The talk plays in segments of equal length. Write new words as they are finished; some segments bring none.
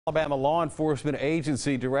Alabama Law Enforcement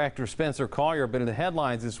Agency Director Spencer Collier been in the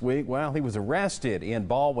headlines this week. Well, he was arrested in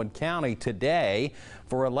Baldwin County today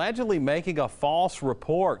for allegedly making a false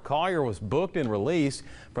report. Collier was booked and released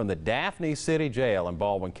from the Daphne City Jail in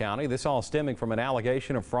Baldwin County. This all stemming from an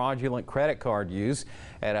allegation of fraudulent credit card use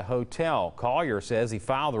at a hotel. Collier says he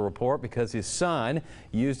filed the report because his son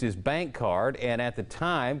used his bank card, and at the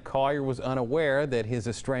time, Collier was unaware that his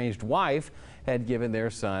estranged wife had given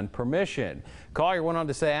their son permission. Collier went on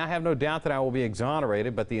to say, "I have no doubt that I will be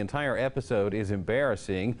exonerated, but the entire episode is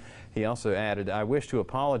embarrassing." He also added, "I wish to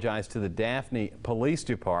apologize to the Daphne Police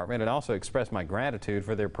Department and also express my gratitude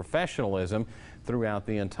for their professionalism throughout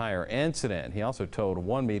the entire incident." He also told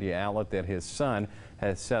one media outlet that his son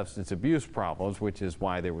has substance abuse problems, which is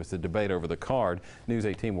why there was the debate over the card. News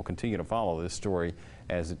 18 will continue to follow this story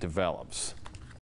as it develops.